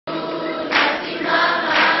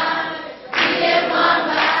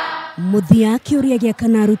Muthia kiuria gia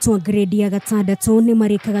kana Arutwo grade ya gatandatu ni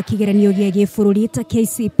marikaga kigeranio gia gibururi ta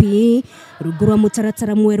KCPE rungu rwa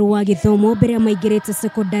mutaratara mweru wa githomo mbere ya maingirite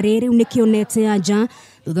secondary riu nikionete anja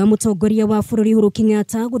thutha mutongoria wa bururi Uhuru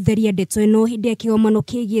Kenyatta gutheria ndeto ino hindi ya kigomano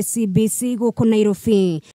kigie CBC guku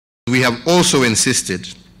Nairobi. We have also insisted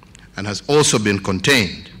and has also been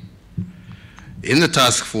contained in the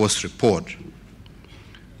task force report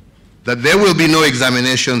that there will be no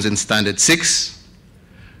examinations in standard 6,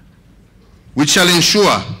 which shall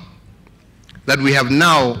ensure that we have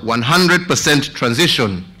now 100%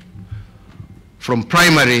 transition from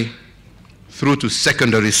primary through to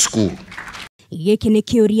secondary school. Giki ni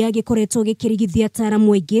kiuria gikoretwo gikirigithia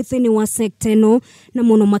ataramu aingĩ thĩinĩ wa sekta ĩno na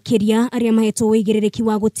mũno makĩria arĩa mahetwo wĩigĩrĩrĩki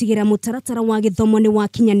wa gũtigĩra mutaratara wa githomo nĩ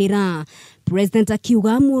wakinyanĩra. President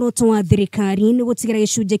akiuga muoroto wa thirikari nĩ gũtigĩra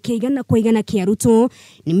gĩcunjĩ kĩa 100% kĩa arutwo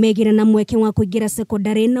nĩ megĩra na mweke wa kũingĩra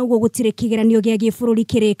secondary na ũguo gũtirĩ kigeranio gĩa gĩbũrũri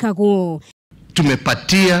kĩrĩkagwo.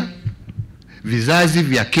 Tumepatia vizazi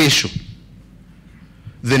vya kesho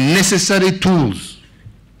the necessary tools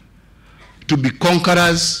to be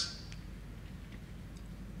conquerors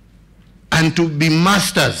and to be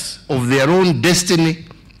masters of their own destiny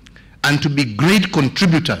and to be great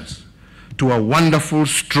contributors to a wonderful,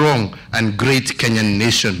 strong and great Kenyan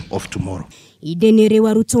nation of tomorrow. Ideni riu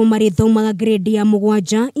Arutwo marithomaga grade ya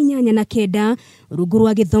 7, 8 na 9 rungu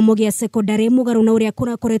rwa githomo gia secondary mugaru na uria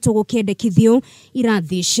kurakoretwo gukiendekithio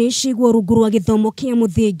irathi ici ciguo rungu rwa githomo kia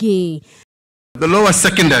muthingi. The lower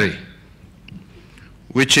secondary,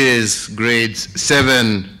 which is grades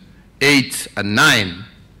 7, 8 and 9,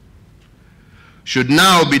 should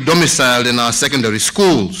now be domiciled in our secondary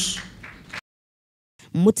schools.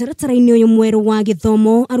 Mutaratara-ini uyu mweru wa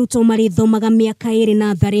githomo Arutwo marithomaga miaka 2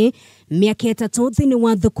 natharĩ, miaka 3 thĩinĩ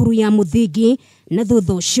wa thukuru ya muthingi na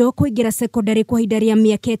thutha ũcio kuingira secondary kwa ihinda rĩa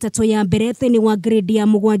miaka 3 ya mbere thĩinĩ wa grade ya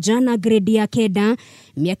 7 na grade ya 9,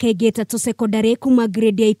 miaka 3 secondary kuma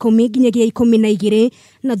grade ya 10 nginyagia 12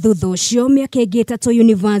 na thutha ũcio miaka 3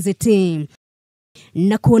 university.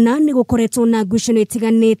 Na kuona ni gukoretwo na ngucanio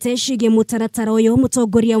itiganite ciĩgiĩ mutaratara uyu,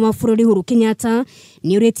 mutongoria wa bururi Uhuru Kenyatta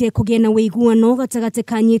ni uritie kugĩa na wĩiguano gatagatĩ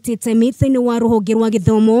ka anyitĩte itemi thĩinĩ wa rũhonge rwa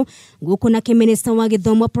githomo guku na minister wa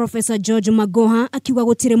githomo Professor George Magoha akiuga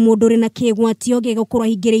gũtirĩ mũndũ ũrĩ na kĩgwatio gĩa gũkorwo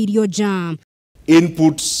ahingĩrĩirio nja.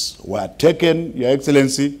 Inputs were taken, Your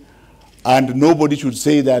Excellency, and nobody should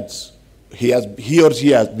say that he or she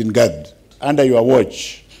has been gagged. Under your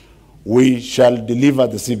watch, we shall deliver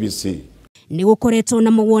the CBC. Ni gukoretwo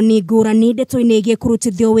na mawoni ngũrani ndeto-inĩ ĩgiĩ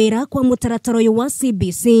kũrutithio wĩra kwa mũtaratara ũyũ wa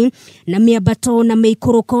CBC na mĩambato na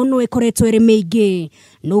mĩikũrũko no ĩkoretwo ĩrĩ mĩingĩ.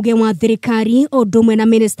 Nuge wa thirikari oundumwe na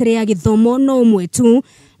ministry ya githomo no ũmwe tu,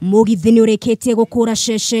 mũgithi nĩ ũrĩkĩtie gũkũra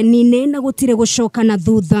ceceni-inĩ na gũtirĩ gũcoka na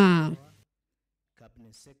thutha.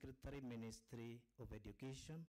 Cabinet Secretary, Ministry of Education.